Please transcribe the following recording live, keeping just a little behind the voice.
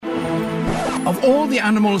Of all the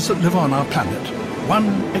animals that live on our planet, one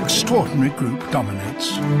extraordinary group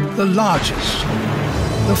dominates. The largest,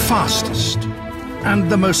 the fastest, and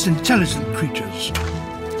the most intelligent creatures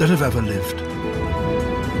that have ever lived.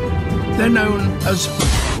 They're known as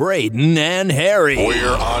Braden and Harry. We're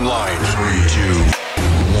online. 3, 2,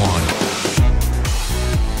 1.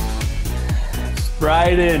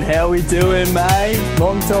 Braden, how we doing, mate?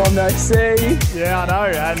 Long time no see. Yeah, I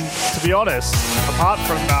know. And to be honest, apart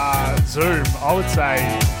from Zoom, I would say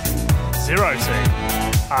 0 C.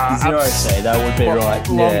 0 C, that would be right.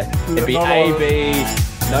 Yeah, it'd be A, B,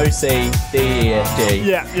 no C, D, E, F, G.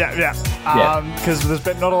 Yeah. Because there's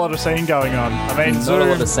been not a lot of scene going on. I mean, not a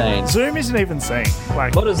lot of scene. Zoom isn't even scene.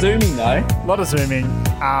 Like a lot of zooming though. A lot of zooming.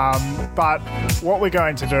 But what we're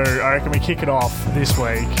going to do, I reckon we kick it off this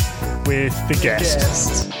week with the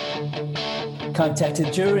guest.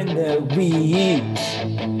 Contacted during the week.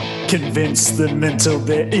 Convinced the mental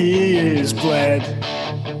their ears bled.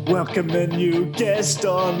 Welcome a new guest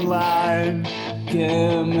online.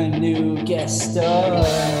 Welcome a new guest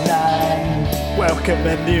online. Welcome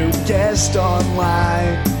a new guest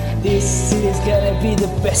online. This is gonna be the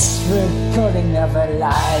best recording of our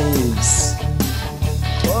lives.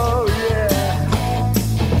 Oh yeah.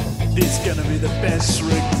 This is gonna be the best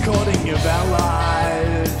recording of our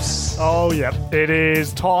lives. Oh yeah. It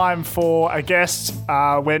is time for a guest.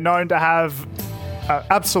 We're known to have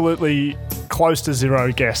absolutely close to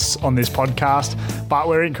 0 guests on this podcast, but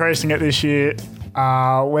we're increasing it this year.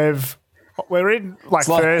 We're in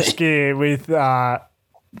first gear with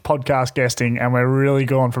podcast guesting, and we're really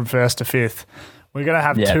going from 1st to 5th. We're going to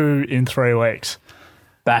have 2 in 3 weeks.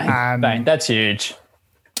 Bang. That's huge.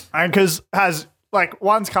 And because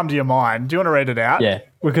one's come to your mind. Do you want to read it out? Yeah.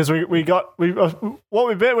 Because we're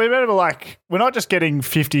not just getting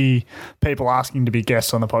 50 people asking to be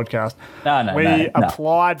guests on the podcast. No. We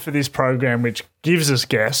applied for this program, which gives us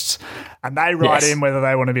guests, and they write in whether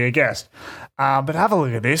they want to be a guest. But have a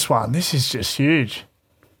look at this one. This is just huge.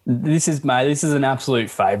 This is an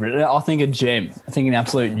absolute favourite. I think a gem. An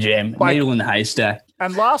absolute gem. Needle in the haystack.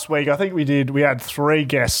 And last week, I think we had 3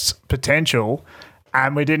 guests potential,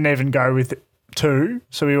 and we didn't even go with 2.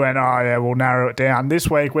 So we went, we'll narrow it down. This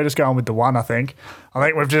week, we're just going with the 1, I think.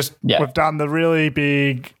 We've done the really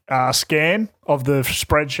big scan of the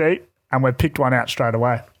spreadsheet, and we've picked one out straight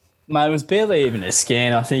away. Mate, it was barely even a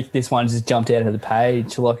scan. I think this one just jumped out of the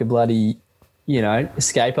page like a bloody,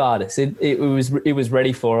 escape artist. It was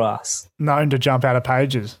ready for us. Known to jump out of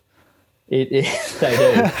pages. They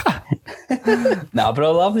do. No, but I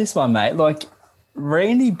love this one, mate.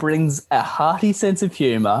 Randy brings a hearty sense of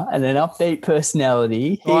humour and an upbeat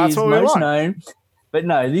personality. He's most known, but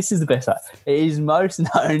no, this is the best one. He's most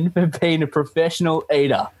known for being a professional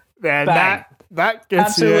eater. Man, that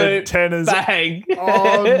gets your tenors. Bang.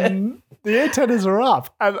 The antennas are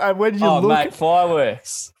up. And when you look... mate,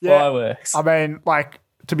 fireworks. Fireworks. I mean,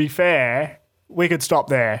 to be fair, we could stop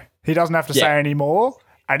there. He doesn't have to say any more.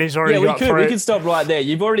 And he's already got 3. We could stop right there.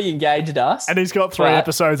 You've already engaged us. And he's got 3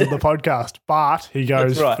 episodes of the podcast. But he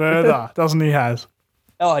goes further, doesn't he, Has?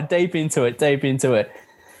 Oh, deep into it.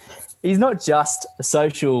 He's not just a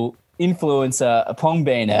social influencer upon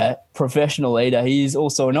being a professional eater. He is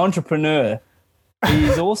also an entrepreneur.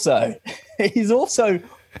 He's also, I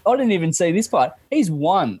didn't even see this part. He's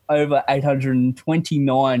won over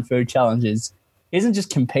 829 food challenges. He hasn't just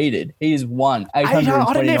competed. He has won 829.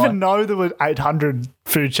 I didn't even know there were 800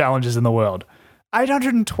 food challenges in the world.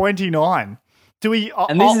 829. Do we... I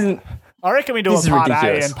reckon we do a part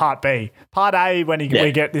A and part B. Part A, when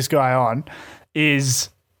we get this guy on, is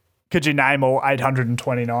could you name all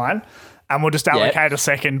 829? And we'll just allocate a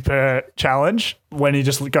second per challenge when he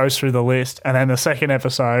just goes through the list. And then the second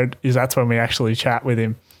episode that's when we actually chat with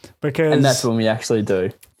him. And that's when we actually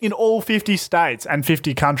do. In all 50 states and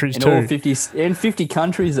 50 countries in 50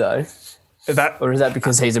 countries, though. Or is that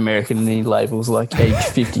because he's American and he labels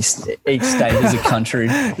each state as a country?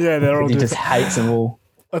 Yeah, they're all he just hates them all.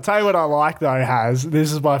 I'll tell you what I like, though,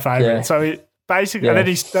 this is my favourite. Yeah. So basically, and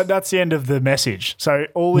then that's the end of the message. So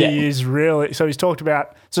all he is really... So he's talked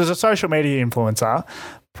about... So he's a social media influencer,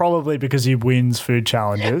 probably because he wins food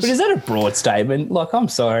challenges. But is that a broad statement? I'm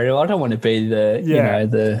sorry, I don't want to be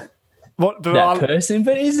the person,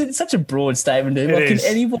 but is it such a broad statement? Can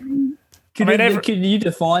anyone... Can you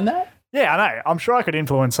define that? Yeah, I know. I'm sure I could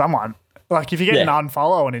influence someone. If you get an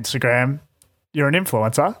unfollow on Instagram, you're an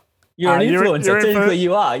influencer. You're an influencer. Technically,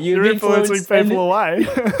 you are. You're influencing people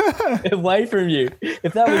away from you.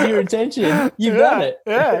 If that was your intention, you've done it.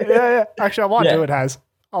 Yeah. Actually, I might do it, Has.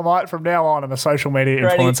 I might, from now on, I'm a social media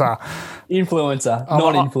influencer. Not influencer. I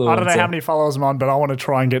don't know how many followers I'm on, but I want to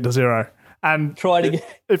try and get to 0. And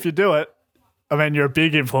if you do it, I mean, you're a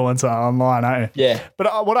big influencer online, aren't you? Yeah.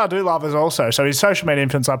 But what I do love is also, so he's social media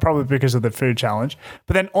influencer, probably because of the food challenge,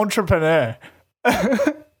 but then entrepreneur.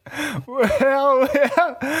 Well,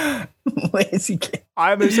 Where's he?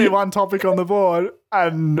 I only see one topic on the board,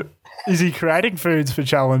 and is he creating foods for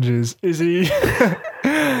challenges? Is he?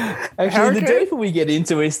 Actually, the deeper we get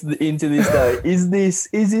into this though, is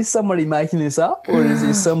this somebody making this up, or is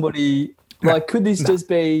this somebody like? Could this just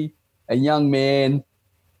be a young man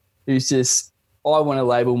who's just, I want to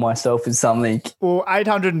label myself as something? Well,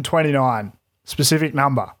 829 specific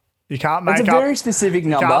number. You can't make up. It's a very specific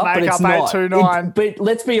number, but it's not. 829. But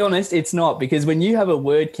let's be honest, it's not, because when you have a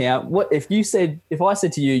word count, what if I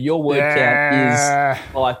said to you, your word count is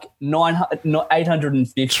like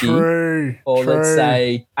 850, true, or true. let's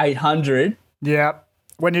say 800. Yeah.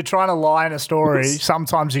 When you're trying to lie in a story,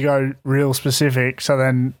 sometimes you go real specific, so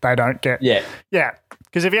then they don't get. Yeah.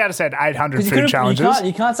 Because if you had said 800 food challenges,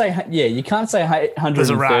 you can't say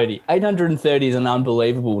 830. 830 is an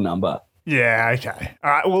unbelievable number. Yeah, okay.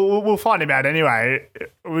 All right, we'll find him out anyway.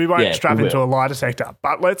 We won't strap into a lie detector.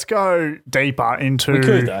 But let's go deeper into... We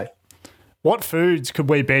could, though. What foods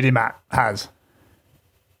could we beat him at, Has?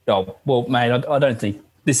 Oh, well, mate, I don't think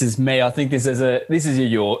this is me. I think this is a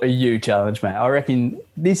you challenge, mate. I reckon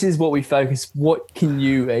this is what we focus. What can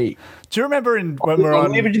you eat? Do you remember when we're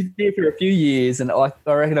on... I've just here for a few years, and I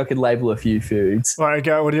reckon I could label a few foods. All right,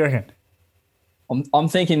 go. What do you reckon? I'm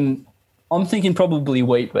thinking probably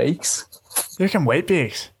Wheat Bix. You reckon Wheat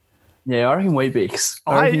Bix? Yeah, I reckon Wheat Bix.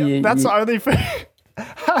 That's the only food.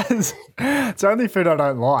 It's the only food I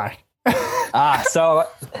don't like. So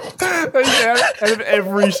out of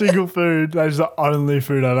every single food, that's the only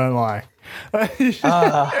food I don't like. I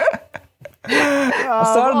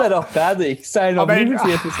started that off badly, saying I've been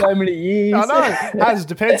here for so many years. I know.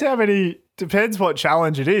 Depends what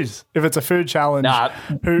challenge it is. If it's a food challenge,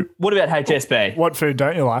 what about HSB? What food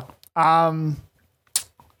don't you like?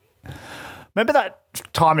 Remember that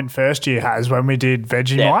time in first year, Has, when we did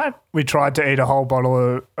Vegemite? Yeah. We tried to eat a whole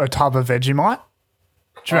a tub of Vegemite.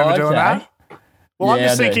 Do you remember doing that? Well, I'm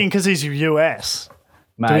just thinking because he's US.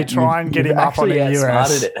 Mate, do we try and get him up on the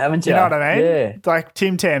US? It, haven't you? You know what I mean? Yeah. Like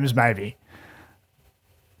Tim Tams, maybe.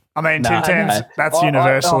 I mean, Tim Tams, that's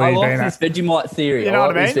universally I like this Vegemite theory. You know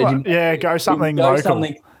what I mean? Go something local.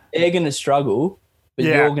 They're going to struggle, but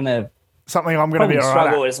you're going to... Something I'm going to be all right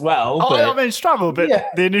struggle as well. Struggle, but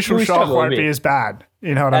the initial shock won't be as bad.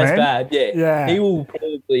 You know what I mean? As bad, yeah. He will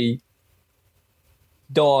probably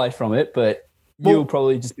die from it, but you'll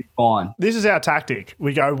probably just be fine. This is our tactic.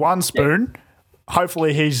 We go one spoon. Yeah.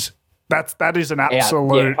 Hopefully that is an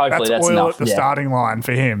absolute... Yeah, that's oil enough, at the starting line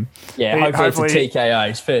for him. Yeah, hopefully it's a TKO,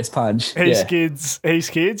 his first punch. He skids.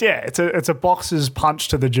 Yeah, it's a boxer's punch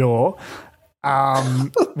to the jaw.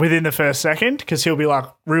 Within the first second, because he'll be like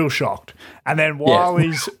real shocked, and then while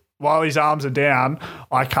his arms are down,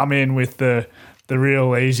 I come in with the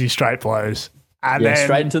real easy straight blows, and then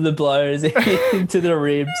straight into the blows, into the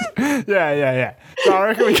ribs. Yeah. So I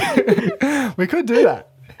reckon we could do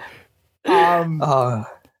that. And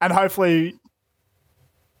hopefully,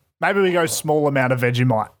 maybe we go small amount of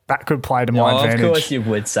Vegemite. That could play to my advantage. Of course, you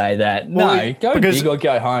would say that. No, go big or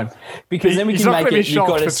go home, because then we can make it. You've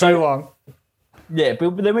got it for too long. Yeah,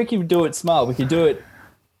 but then we can do it smart. We can do it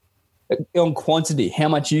on quantity, how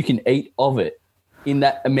much you can eat of it in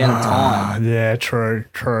that amount of time. Yeah, true.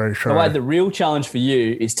 The way the real challenge for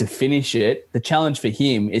you is to finish it. The challenge for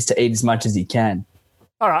him is to eat as much as he can.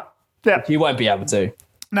 All right. Yeah. He won't be able to.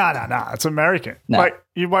 No. It's American. Like,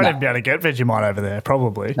 you won't even be able to get Vegemite over there,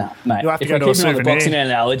 probably. No, mate. You'll have to go to a souvenir. On the boxing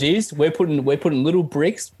analogies, we're putting little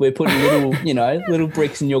bricks. We're putting little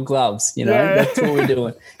bricks in your gloves. That's what we're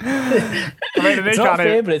doing. I mean, it's not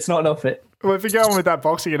fair, but it's not fair. Well, if you're going with that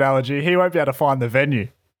boxing analogy, he won't be able to find the venue.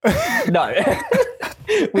 No.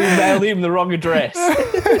 We mailed him the wrong address.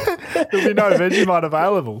 There'll be no Vegemite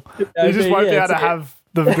available. You just won't be able to have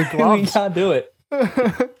the gloves. We can't do it.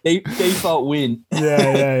 Default win.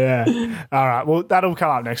 Yeah. All right. Well, that'll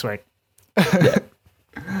come up next week.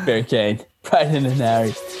 Very keen. Braden and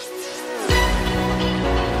Harry.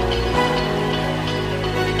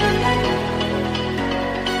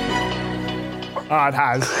 All right,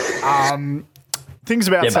 Has. Things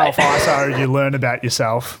about self-ISO you learn about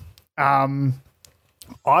yourself.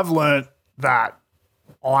 I've learned that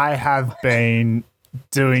I have been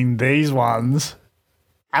doing these ones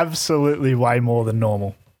absolutely way more than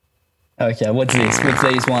normal. Okay, what's this? What's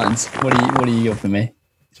these ones? What do you got for me?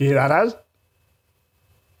 Do you hear that, Az?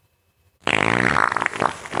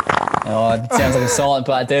 Oh, it sounds like a silent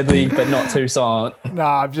but deadly, but not too silent. No,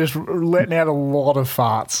 I'm just letting out a lot of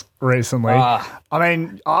farts recently. I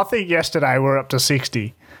mean, I think yesterday we were up to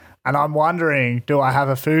 60. and I'm wondering, do I have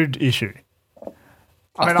a food issue?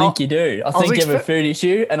 I think you do. I think you have a food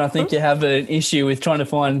issue, and I think you have an issue with trying to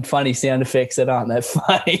find funny sound effects that aren't that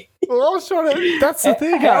funny. Well, I was trying to. That's the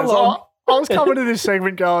thing, guys. I was coming to this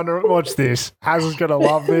segment going, watch this. Haz is going to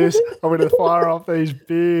love this. I'm going to fire off these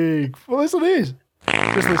big. Well, listen to this.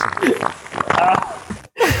 Just listen.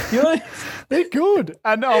 They're good.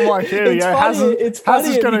 And I'm like, here we go. It's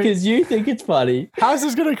funny because you think it's funny. Haz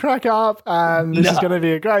is going to crack up, and this is going to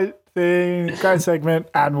be a great thing, great segment,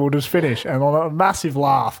 and we'll just finish. And on a massive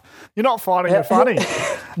laugh. You're not finding it funny.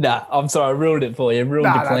 Nah, I'm sorry. I ruined it for you.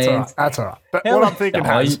 Ruined your plans. That's all right. But what I'm thinking,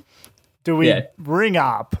 Haz, do we ring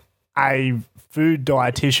up a food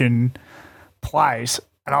dietitian place,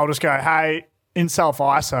 and I'll just go, hey, in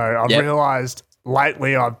Self-ISO, I've realised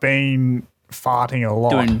lately I've been farting a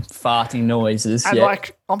lot. Doing farting noises. And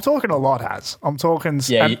like, I'm talking a lot, Haz. I'm talking,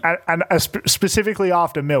 and specifically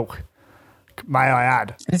after milk, may I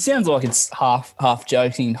add. It sounds like it's half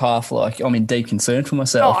joking, half like I'm in deep concern for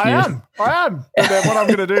myself. No, I am. And then what I'm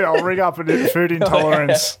going to do, I'll ring up a food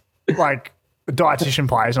intolerance, like a dietitian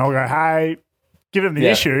place, and I'll go, hey, give them the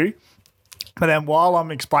issue. But then while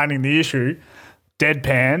I'm explaining the issue,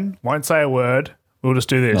 deadpan, won't say a word, we'll just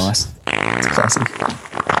do this. Nice. It's classic.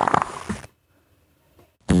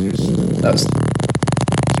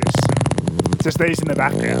 Just these in the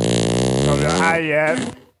background. I'll go, hey,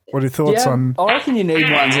 what are your thoughts on... I reckon you need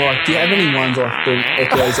ones like... Do you have any ones like the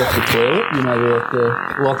echoes off the toilet? You know,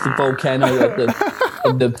 like the volcano, like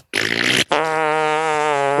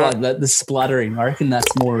the spluttering. I reckon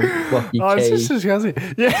that's more like your key. It's just disgusting.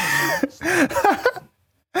 Yeah.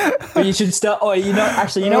 But you should start... Oh, you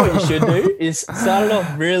know what you should do is start it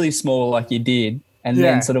off really small like you did, and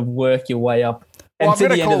then sort of work your way up. And to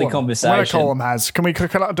the end of the conversation. I'm going to call him, Haz.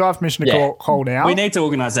 Do I have permission to call now? We need to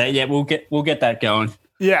organise that. Yeah, we'll get that going.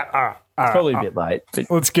 Yeah, all right. It's probably a bit late.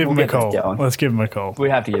 But let's give him a call. Let's give him a call.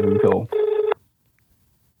 We have to give him a call.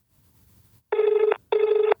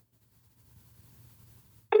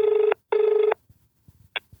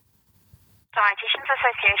 Dietitians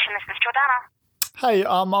Association, this is Jordana. Hey,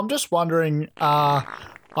 I'm just wondering,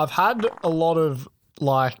 I've had a lot of,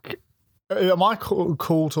 like, am I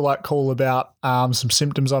cool to, like, call about some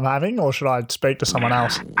symptoms I'm having, or should I speak to someone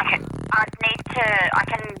else? Okay,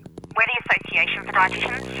 we're the Association for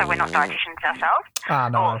Dietitians, so we're not dietitians ourselves.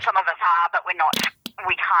 No. Or some of us are, but we can't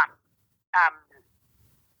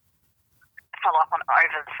follow up on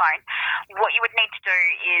over the phone. What you would need to do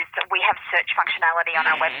is we have search functionality on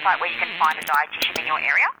our website where you can find a dietitian in your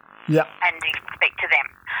area. Yeah. And you can speak to them.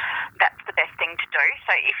 That's the best thing to do.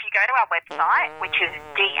 So if you go to our website, which is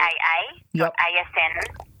daa.asn.au.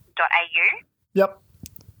 Yep.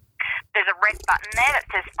 There's a red button there that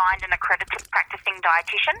says Find an Accredited Practicing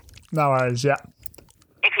Dietitian. No worries, yeah.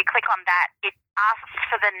 If you click on that, it asks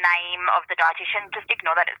for the name of the dietitian. Just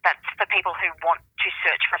ignore that. That's for people who want to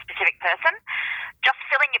search for a specific person. Just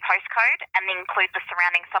fill in your postcode and include the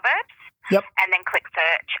surrounding suburbs. Yep. And then click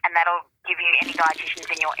search, and that'll give you any dietitians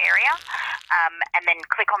in your area. And then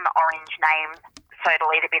click on the orange name. So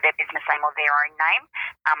it'll either be their business name or their own name,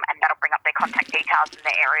 and that'll bring up their contact details and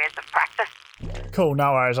their areas of practice. Cool,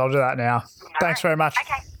 no worries. I'll do that now. Thanks very much.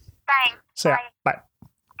 Okay, thanks. See ya. Bye.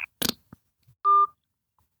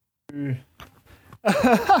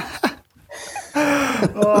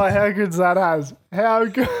 Oh, how good's that, Haz? How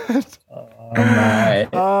good. Oh, mate.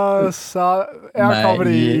 So our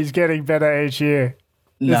comedy is getting better each year.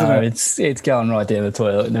 No, it's going right down the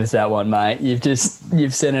toilet. And there's that one, mate.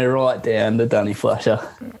 You've sent it right down the dunny flusher.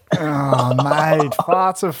 Oh, mate,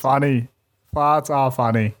 farts are funny. Farts are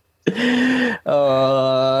funny.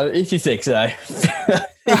 If you think so.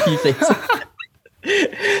 If you think so.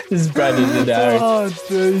 This is Brandon and Darren. Oh,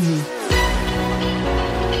 Jesus.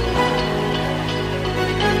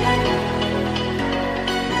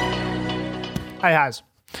 Hey, Haz.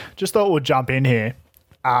 Just thought we'd jump in here.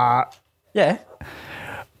 Yeah.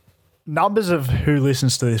 Numbers of who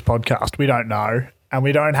listens to this podcast, we don't know, and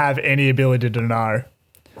we don't have any ability to know.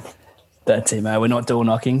 That's it, mate. We're not door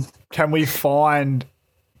knocking. Can we find...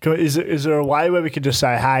 Is there a way where we could just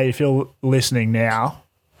say, hey, if you're listening now,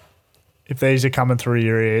 if these are coming through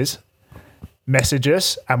your ears, message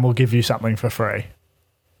us and we'll give you something for free?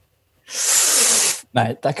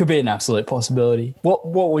 Mate, that could be an absolute possibility.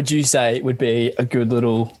 What would you say would be a good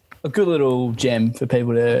little gem for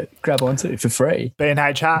people to grab onto for free?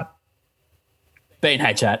 B&H hat.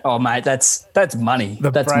 B&H hat. Oh, mate, that's money.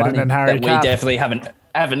 That's Braden money and Harry that cap. We definitely haven't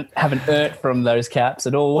earned from those caps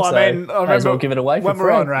at all. Well, so I might as well give it away for when free.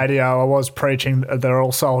 we were on radio, I was preaching that they're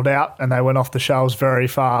all sold out and they went off the shelves very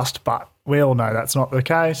fast, but we all know that's not the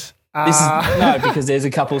case. Because there's a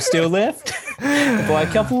couple still left. By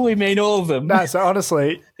a couple, we mean all of them. No, so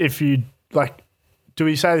honestly, if you do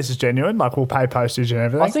we say this is genuine? Like we'll pay postage and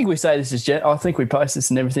everything? I think we say this is I think we post this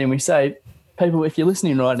and everything. We say, people, if you're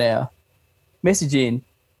listening right now, message in.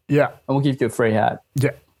 Yeah. And we'll give you a free hat.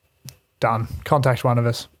 Yeah. Done. Contact one of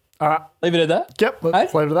us. All right. Leave it at that? Yep.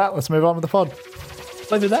 Let's leave it at that. Let's move on with the pod.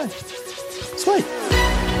 Leave it at that. Sweet.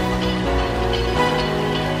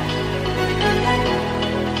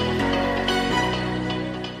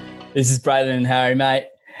 This is Braden and Harry, mate.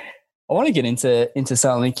 I want to get into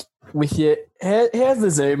something with you. How's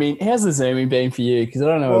the Zooming? How's the Zooming been for you? Because I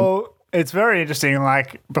don't know. Well, it's very interesting.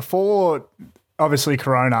 Like before, obviously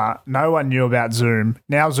Corona, no one knew about Zoom.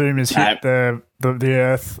 Now Zoom has hit the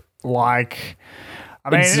earth. Like,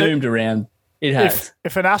 I mean, it's zoomed around. It has.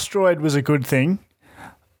 If an asteroid was a good thing,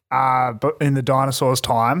 but in the dinosaurs'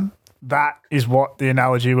 time, that is what the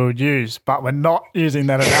analogy we would use. But we're not using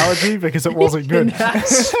that analogy because it wasn't good.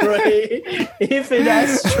 If an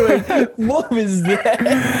asteroid, what was that?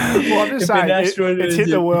 Well, I'm just saying, it's hit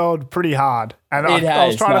the world pretty hard. And I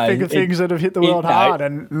was trying to think of things that have hit the world hard,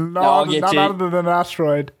 and none other than an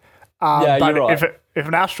asteroid. But you're right. If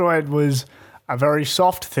an asteroid was a very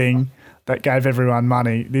soft thing that gave everyone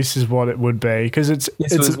money, this is what it would be. Because this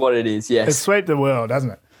is what it is, yes. It's swept the world,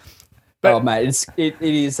 hasn't it? But, mate, it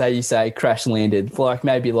is how you say crash landed,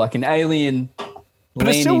 maybe like an alien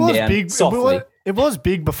landing down big, softly. It was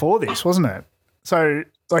big before this, wasn't it? So,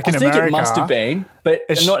 like in America, I think it must have been, but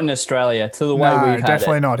not in Australia. To the way we've had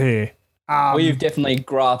definitely not here. We've definitely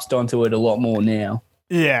grasped onto it a lot more now.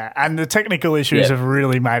 Yeah, and the technical issues have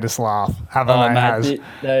really made us laugh, haven't they?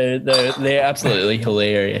 They're absolutely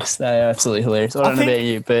hilarious. They're absolutely hilarious. I don't know about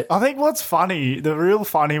you, but I think what's funny, the real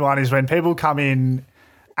funny one is when people come in.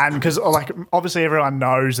 And because, obviously everyone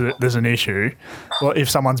knows that there's an issue, or if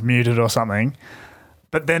someone's muted or something,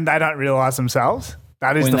 but then they don't realise themselves.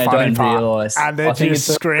 That is the funny part. And they're just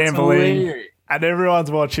scrambling, and everyone's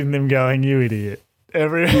watching them going, "You idiot!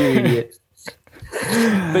 You idiot!"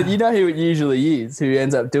 But you know who it usually is who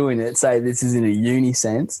ends up doing it. Say this is in a uni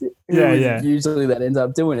sense. Usually that ends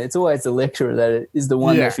up doing it. It's always the lecturer that is the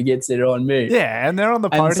one that forgets they're on mute. Yeah, and they're on the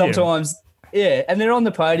podium. And sometimes. Yeah, and they're on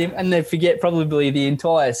the podium and they forget probably the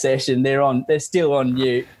entire session. They're still on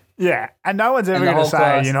mute. Yeah, and no one's ever going to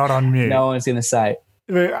say you're not on mute. No one's going to say.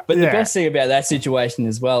 But the best thing about that situation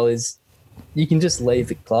as well is you can just leave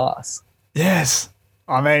the class. Yes.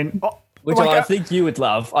 I mean... Which I think you would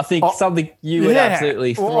love. I think something you would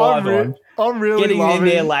absolutely thrive on. I'm really getting in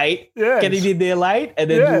there late, and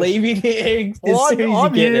then leaving here as soon as you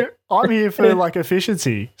get it. I'm here for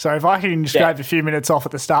efficiency. So if I can scrape a few minutes off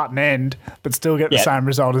at the start and end, but still get the same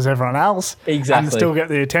result as everyone else, and still get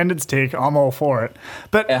the attendance tick, I'm all for it.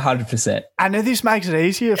 But 100%. And this makes it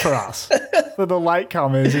easier for us, for the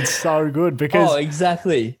latecomers. It's so good because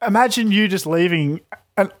exactly. Imagine you just leaving,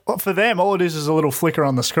 and for them, all it is a little flicker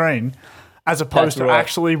on the screen, as opposed to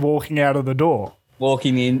actually walking out of the door.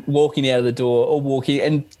 Walking out of the door, or walking,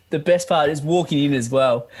 and the best part is walking in as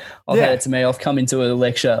well. I've had it to me. I've come into a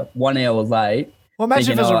lecture 1 hour late. Well,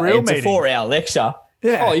 imagine if it was a real meeting. It's a 4-hour lecture.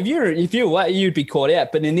 Yeah. Oh, if you're late, you'd be caught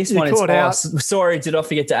out. But in this one, it's sorry, did I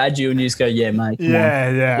forget to add you? And you just go, yeah, mate.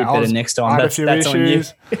 Yeah. Better next time. That's on you.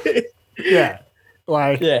 Yeah.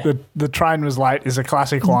 The train was late is a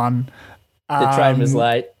classic one. The train was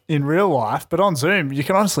late in real life, but on Zoom, you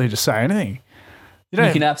can honestly just say anything. You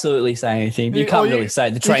can absolutely say anything. You can't really say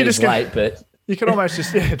the train is late, but... You can almost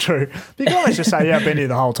just... Yeah, true. You can almost just say, I've been here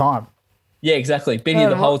the whole time. Yeah, exactly. Been here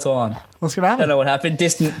the whole time. What's going to happen? Don't know what happened.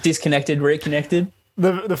 Disconnected, reconnected.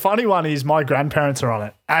 The funny one is my grandparents are on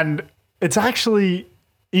it, and it's actually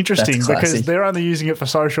interesting because they're only using it for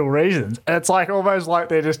social reasons. And it's almost like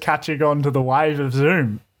they're just catching on to the wave of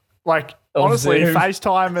Zoom. Honestly, Zoom.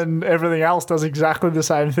 FaceTime and everything else does exactly the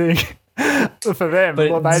same thing. For them,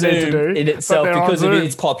 but what they Zoom need to do in itself, because of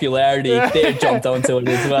its popularity, they've jumped onto it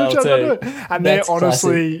as well too. And they're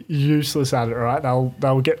honestly useless at it, right?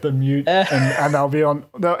 They'll get the mute and they'll be on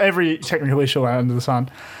every technical issue under the sun.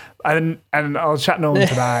 And I was chatting to them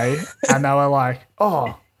today, and they were like,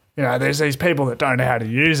 "Oh, there's these people that don't know how to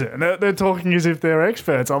use it, and they're talking as if they're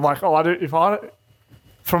experts." I'm like,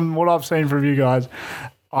 from what I've seen from you guys,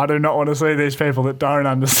 I do not want to see these people that don't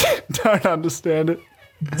understand it.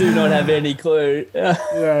 Do not have any clue.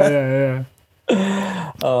 Yeah.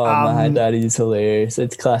 Oh, man, that is hilarious.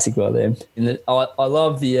 It's classic by them. And I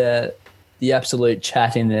love the absolute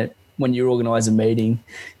chat in it when you organise a meeting,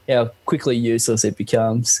 how quickly useless it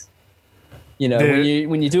becomes.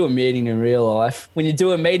 When you do a meeting in real life,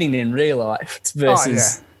 it's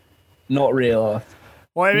versus not real life.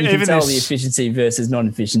 Well, you can tell the efficiency versus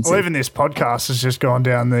non-efficiency. Well, even this podcast has just gone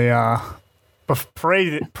down the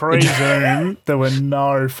pre-Zoom. There were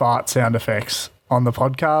no fart sound effects on the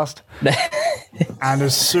podcast, and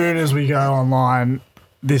as soon as we go online,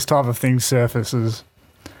 this type of thing surfaces.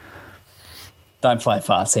 Don't play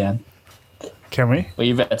fart sound. Can we? Were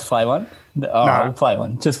you about to play one? Oh, no, we'll play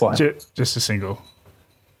one. Just one. Just a single.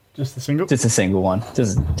 Just a single? Just a single one.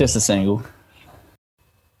 Just a single.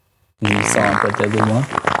 Is he silent but deadly one?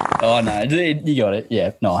 Oh, no. You got it.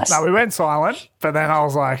 Yeah, nice. No, we went silent, but then I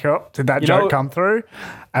was like, oh, did that joke come through?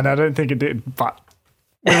 And I don't think it did, but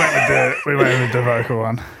we went with the vocal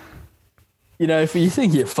one. You know, if you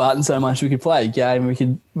think you're farting so much, we could play a game. We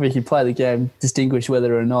could play the game, distinguish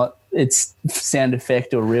whether or not it's sound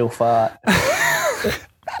effect or real fart.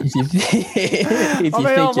 If you think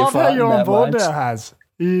you're on board now, Haz.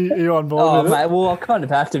 You on board with mate, well, I kind of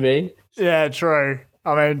have to be. Yeah, true.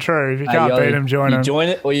 I mean, true. If you can't beat him, join him. You join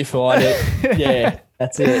it or you fight it. Yeah,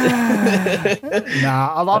 that's it.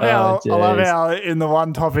 I love how in the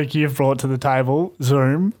one topic you've brought to the table,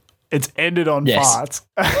 Zoom, it's ended on farts.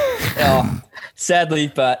 Sadly,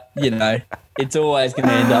 but, you know, it's always going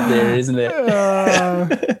to end up there, isn't it?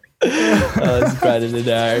 It's great to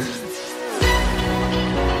know.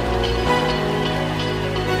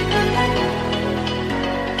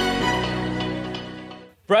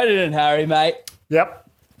 Braden and Harry, mate. Yep.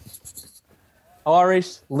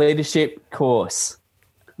 Irish leadership course.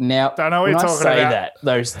 Now, don't know what you're talking about.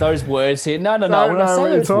 Those words here. No. When I say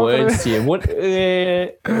those words to you,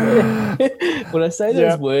 when I say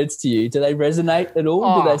those words to you, do they resonate at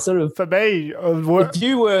all? Do they sort of? For me,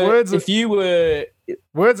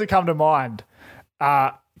 words that come to mind,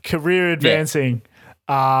 career advancing.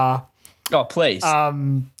 Please.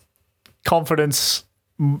 Confidence,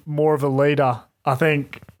 more of a leader. I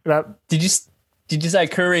think that. Did you say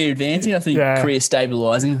career advancing? I think career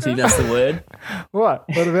stabilising. I think that's the word. What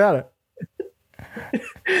about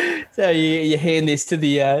it? So you hand this to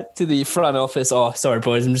the front office. Oh, sorry,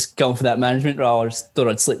 boys, I'm just going for that management role. I just thought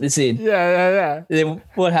I'd slip this in. Yeah. Then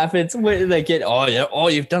what happens? Where do they get? Oh,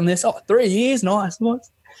 you've done this. 3 years, nice.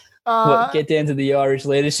 Get down to the Irish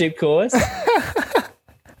leadership course.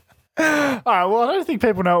 All right, well, I don't think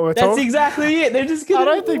people know what we're talking about. That's exactly it. They're just gonna, I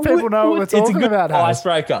don't think people know what we're talking about.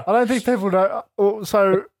 Icebreaker. I don't think people know.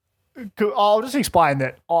 So I'll just explain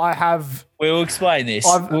that I have. We'll explain this.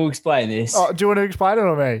 Do you want to explain it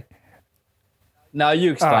or me? No,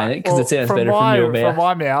 you explain it because it sounds better from your mouth. From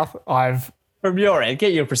my mouth, from your end,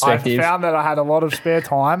 get your perspective. I found that I had a lot of spare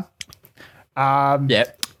time.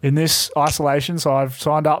 In this isolation, so I've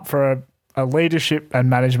signed up for a leadership and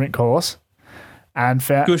management course. And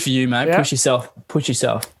found, good for you, mate. Yeah, push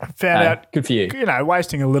yourself. Found out, good for you. You know,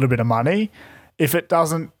 wasting a little bit of money if it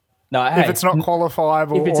doesn't. if it's not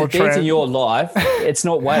qualifiable, if it's a dent in your life, it's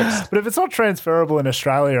not waste. But if it's not transferable in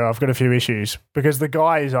Australia, I've got a few issues because the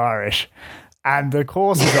guy is Irish, and the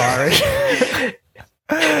course is Irish.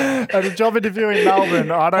 And a job interview in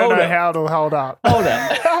Melbourne, I don't know how it'll hold up.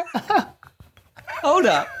 Hold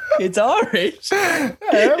up. It's Irish.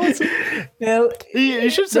 You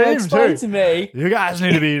should see him too. To me. You guys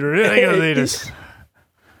need to be really good leaders.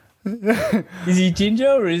 Is he ginger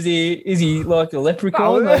or is he like a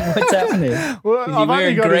leprechaun? What's happening? Well, is he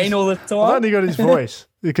wearing green all the time? I've only got his voice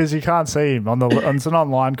because you can't see him on it's an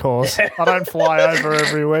online course. I don't fly over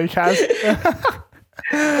every week, How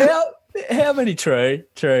many true?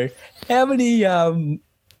 How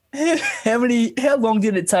long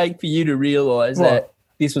did it take for you to realise that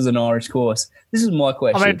this was an Irish course? This is my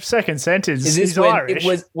question. I mean, second sentence, he's Irish.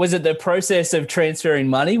 Was it the process of transferring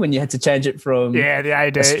money when you had to change it from the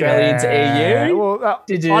AD, Australian to EU? Well, I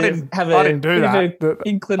didn't do that.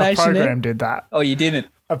 Inclination a program did that. Oh, you didn't?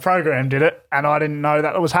 A program did it, and I didn't know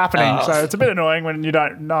that it was happening. So it's a bit annoying when you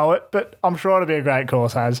don't know it, but I'm sure it'll be a great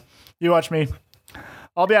course, Haz. You watch me.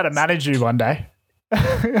 I'll be able to manage you one day.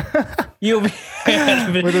 You'll be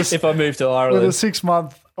if I move to Ireland. With a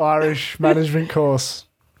 6-month Irish management course.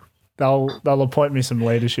 They'll appoint me some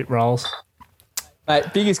leadership roles. Mate,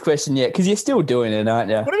 biggest question yet, because you're still doing it, aren't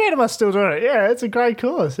you? What do you mean am I still doing it? Yeah, it's a great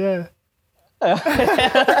course, yeah.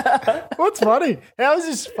 What's funny? How is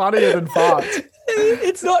this funnier than farts?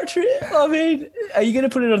 It's not true. I mean, are you going to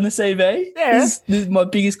put it on the CV? Yeah. This is my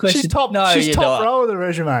biggest question. She's top row of the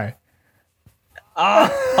resume.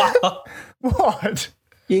 What?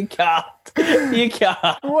 You can't.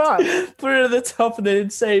 What? Put it at the top of the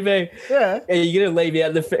CV. Yeah. Are you going to leave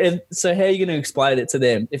out so how are you going to explain it to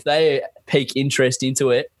them? If they pique interest into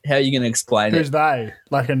it, how are you going to explain Who's it? they?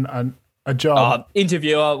 Like A job.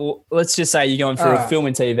 Interviewer. Well, let's just say you're going for a film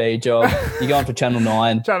and TV job. You're going for Channel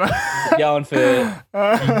 9. You're going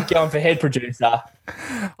for head producer.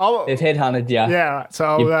 They've headhunted you. Yeah.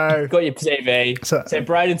 So you've got your CV. So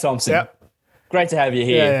Braden Thompson. Yep. Great to have you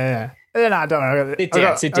here. Yeah. No, don't worry.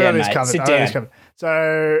 Sit down, mate. Sit down.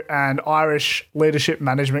 So, an Irish leadership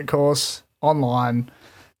management course online,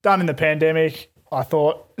 done in the pandemic. I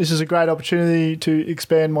thought this is a great opportunity to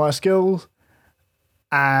expand my skills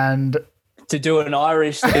and to do an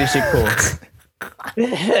Irish leadership course.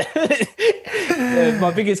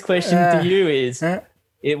 My biggest question to you is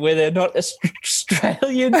whether or not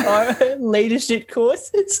Australian leadership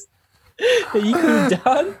courses that you could have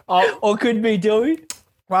done or could be doing.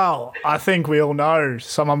 Well, I think we all know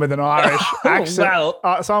someone with an Irish accent.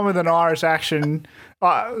 Someone with an Irish accent.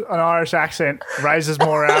 An Irish accent raises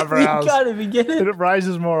more eyebrows. You can't even get it. It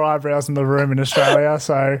raises more eyebrows in the room in Australia.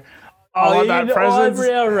 So I want that presence.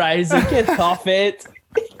 Eyebrow raiser. Get off it.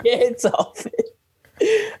 Get off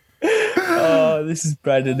it. Oh, this is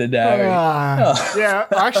Braden and Harry. Yeah,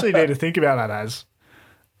 I actually need to think about that as.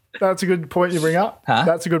 That's a good point you bring up. Huh?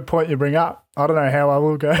 That's a good point you bring up. I don't know how I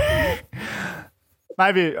will go.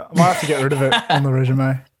 Maybe I might have to get rid of it on the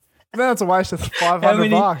resume. Then it's a waste of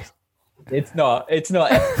 $500. It's not.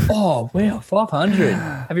 Oh, wow, 500.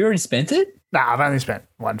 Have you already spent it? Nah, I've only spent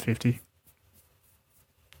 150.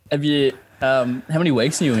 Have you? How many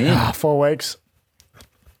weeks are you in? 4 weeks.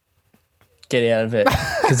 Get out of it,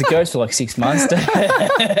 because it goes for like 6 months. Well,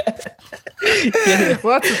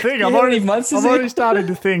 that's the thing. I'm already starting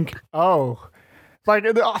to think. Oh, like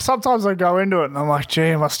sometimes I go into it and I'm like, "Gee,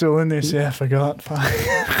 am I still in this?" Yeah, I forgot.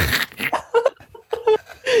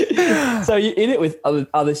 So you're in it with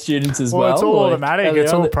other students as well? Well, it's all automatic.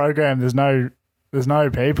 It's all programmed. There's no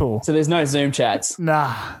people. So there's no Zoom chats?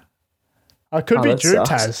 Nah. I could be dupe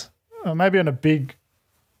Taz. Or maybe on a big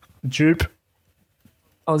dupe.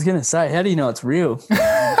 I was going to say, how do you know it's real?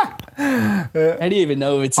 How do you even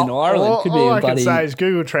know if it's in Ireland? Could be all a I can say is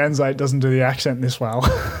Google Translate doesn't do the accent this well.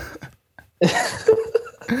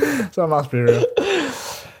 So it must be real.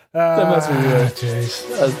 That must be real. Jeez.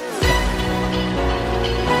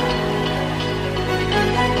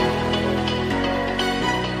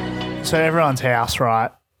 So everyone's house,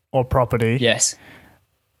 right, or property. Yes.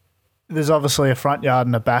 There's obviously a front yard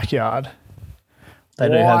and a backyard. They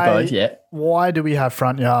do have both, yeah. Why do we have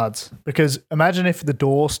front yards? Because imagine if the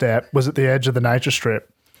doorstep was at the edge of the nature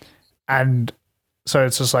strip, and so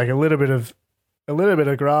it's just like a little bit of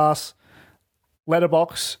grass,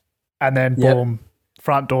 letterbox, and then boom,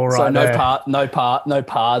 front door right there. So no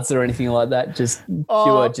paths or anything like that. Just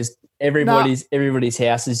pure, just everybody's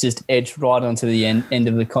house is just edged right onto the end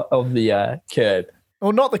of the curb.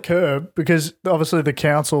 Well, not the curb, because obviously the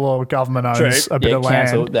council or government owns a bit of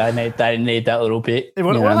council, land. They need that little bit.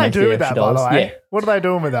 What do they do with that, by the way? Yeah. What are they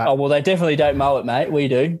doing with that? Oh, well, they definitely don't mow it, mate. We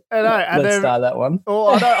do. Let's start that one.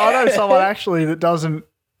 Well, I know someone actually that doesn't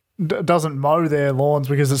mow their lawns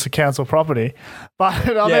because it's a council property.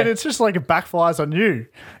 But I mean, it's just like it backfires on you.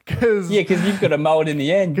 Because you've got to mow it in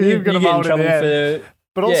the end. You've got to mow it in the end.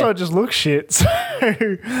 But also it just looks shit. So,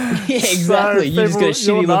 exactly. You just got a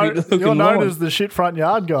shitty looking You're known lawn. as the shit front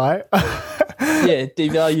yard guy.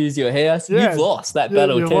 Devalues your house. Yeah. You've lost that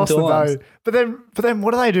battle 10 times. But then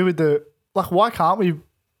what do they do with why can't we,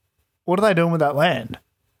 what are they doing with that land?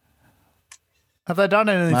 Have they done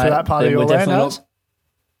anything to that part of your land?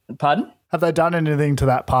 Pardon? Have they done anything to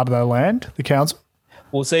that part of their land, the council?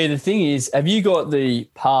 Well, see, the thing is, have you got the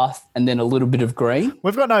path and then a little bit of green?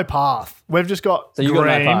 We've got no path. We've just got green. Got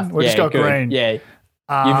no path. We've just got green. Yeah. You've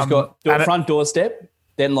just got the front doorstep,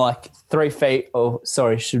 then like 3 feet,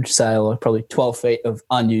 should say like probably 12 feet of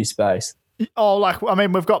unused space. Oh,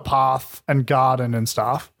 we've got path and garden and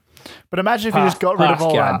stuff. But imagine if you just got rid of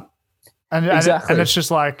all that. And it's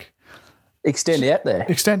just like... Extend out there.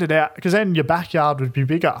 Extend it out, because then your backyard would be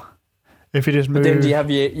bigger if you just moved. But then do you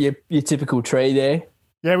have your typical tree there?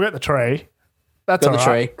 Yeah, we got the tree. That's got the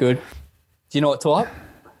tree. Good. Do you know what type?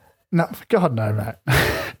 No, God no, mate.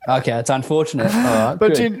 Okay, it's unfortunate. All right,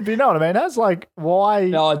 but do you know what I mean? That's like, why?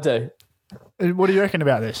 No, I do. What do you reckon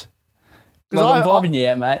about this? I'm vibing you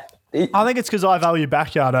out, mate. I think it's because I value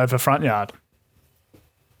backyard over front yard.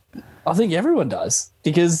 I think everyone does,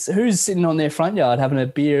 because who's sitting on their front yard having a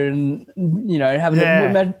beer and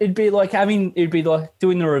it'd be like doing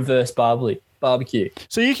the reverse barbecue.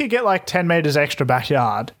 So you could get like 10 metres extra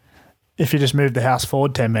backyard if you just move the house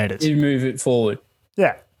forward 10 metres. You move it forward.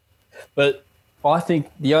 Yeah. But I think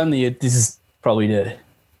it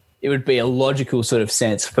would be a logical sort of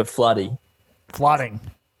sense for flooding. Flooding.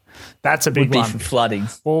 That's a big one. For flooding.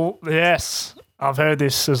 Well, yes. I've heard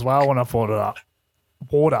this as well when I brought it up.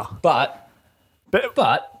 water. But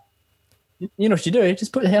you know what you do?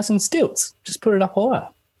 Just put the house on stilts. Just put it up higher.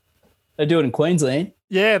 They do it in Queensland.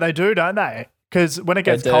 Yeah, they do, don't they? Because when it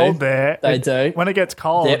gets cold there, when it gets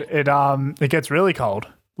cold, it gets really cold.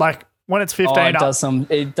 Like when it's 15 it does some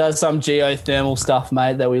geothermal stuff,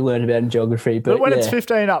 mate, that we learned about in geography. But when it's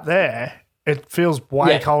 15 up there, it feels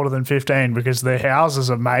way colder than 15 because the houses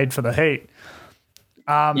are made for the heat.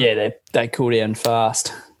 They cool down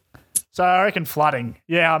fast. So I reckon flooding.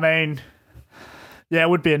 Yeah, I mean, it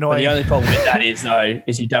would be annoying. But the only problem with that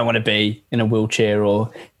is you don't want to be in a wheelchair or,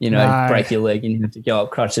 break your leg and you have to go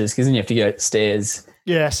up crutches because then you have to go up the stairs.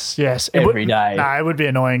 Yes. Every day. No, it would be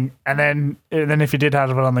annoying. And then if you did have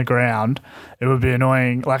it on the ground, it would be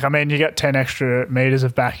annoying. Like, I mean, you get 10 extra meters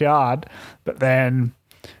of backyard, but then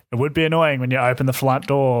it would be annoying when you open the front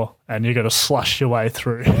door and you got to slush your way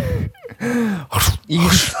through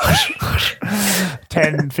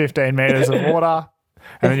 10, 15 meters of water.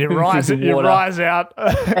 And then you rise out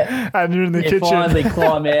and you're in the kitchen. Finally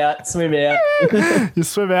climb out, swim out. You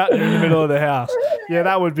swim out and you're in the middle of the house. Yeah,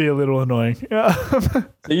 that would be a little annoying. So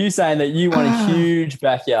you're saying that you want a huge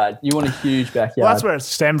backyard. Well, that's where it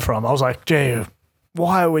stemmed from. I was like, gee,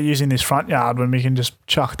 why are we using this front yard when we can just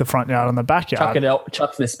chuck the front yard on the backyard?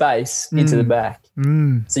 Chuck the space into the back.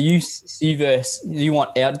 So you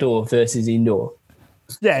want outdoor versus indoor.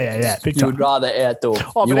 Yeah. Big time. You would rather outdoor.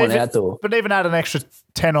 You want outdoor. But even add an extra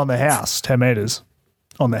 10 on the house, 10 metres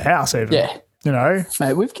on the house even. Yeah.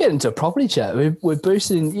 Mate, we've getting into property chat. We're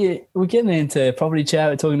boosting, we're getting into property chat.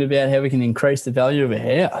 We're talking about how we can increase the value of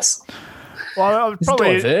a house. Well, it's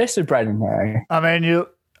probably diverse with Brad and Harry. I mean,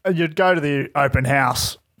 you'd go to the open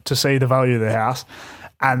house to see the value of the house.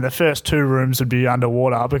 And the first 2 rooms would be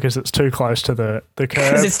underwater because it's too close to the curb.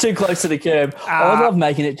 Because it's too close to the curb. I love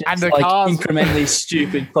making it just incrementally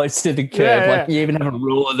stupid close to the curb. Yeah. Like you even have a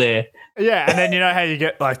ruler there. Yeah, and then you know how you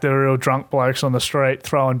get like the real drunk blokes on the street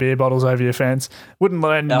throwing beer bottles over your fence? Wouldn't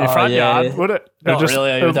land in your front yard, would it? Not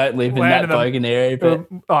really. We don't live in that bogan area. But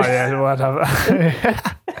we'll have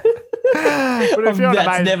But if you're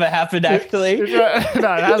that's never happened, actually. No, it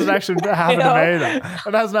hasn't actually happened to me either.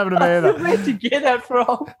 It hasn't happened to me either. Where'd you get that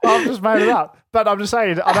from? I've just made it up. But I'm just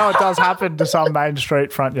saying, I know it does happen to some main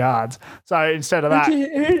street front yards. So instead of that...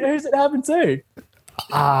 Who's it happened to?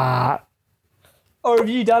 Or have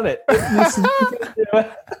you done it? I've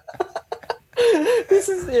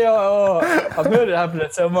heard it happen to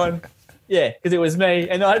someone. Yeah, because it was me,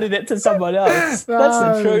 and I did it to someone else. That's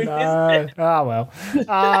the truth, isn't it? Oh, well.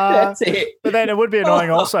 That's it. But then it would be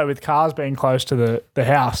annoying also with cars being close to the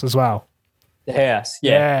house as well. The house,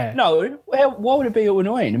 yeah. No, why would it be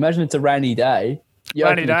annoying? Imagine it's a rainy day.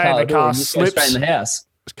 Rainy day and the car slips. Straight in the house.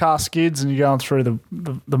 The car skids and you're going through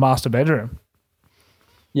the master bedroom.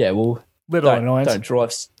 Yeah, well,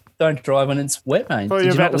 annoyance. Don't drive when it's wet, mate. I thought you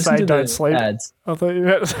were about to say don't sleep. Ads? I thought you were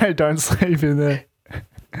about to say don't sleep in there.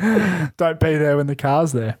 Don't be there when the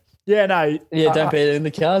car's there. Yeah, no. Yeah, don't be there when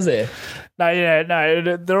the car's there.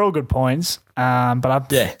 No, they're all good points. But I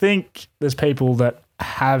think there's people that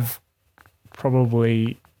have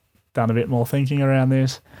probably done a bit more thinking around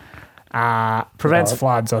this. Prevents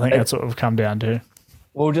floods, I think that's what we've come down to.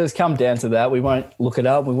 We'll just come down to that. We won't look it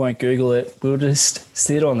up. We won't Google it. We'll just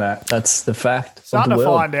sit on that. That's the fact. Starting to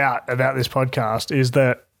find out about this podcast is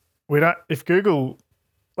that if Google...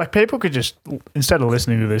 Like, people could just, instead of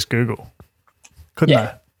listening to this, Google. Couldn't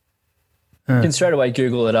they? You can straight away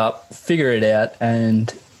Google it up, figure it out,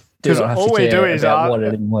 and all we do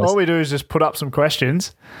is just put up some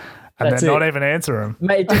questions and then not even answer them.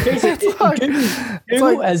 Mate,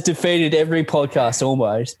 Google has defeated every podcast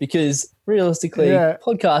almost because realistically,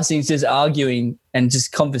 podcasting is just arguing and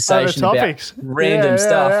just conversation about random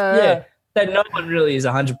stuff. Yeah. That no one really is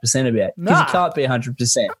 100% about because you can't be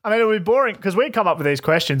 100%. I mean, it would be boring because we come up with these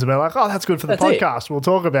questions and we're like, oh, that's good for the podcast. We'll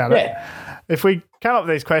talk about it. If we come up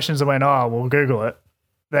with these questions and went, we'll Google it,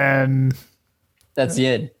 then... That's the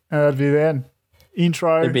end. That'd be the end.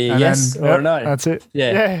 Intro. It'd be a yes or a no. That's it.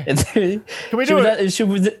 Yeah. Can we do it? Can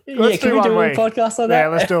we do a podcast on that? Yeah,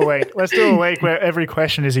 let's do a week. Let's do a week where every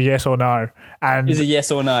question is a yes or no. And is a yes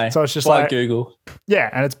or no. So it's just by Google. Yeah,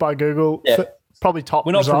 and it's by Google. Yeah. Probably top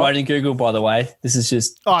We're not promoting Google, by the way. This is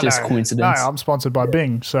just coincidence. No, I'm sponsored by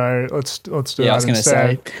Bing, so let's do that. Yeah, I was going to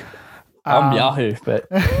say, I'm Yahoo, but...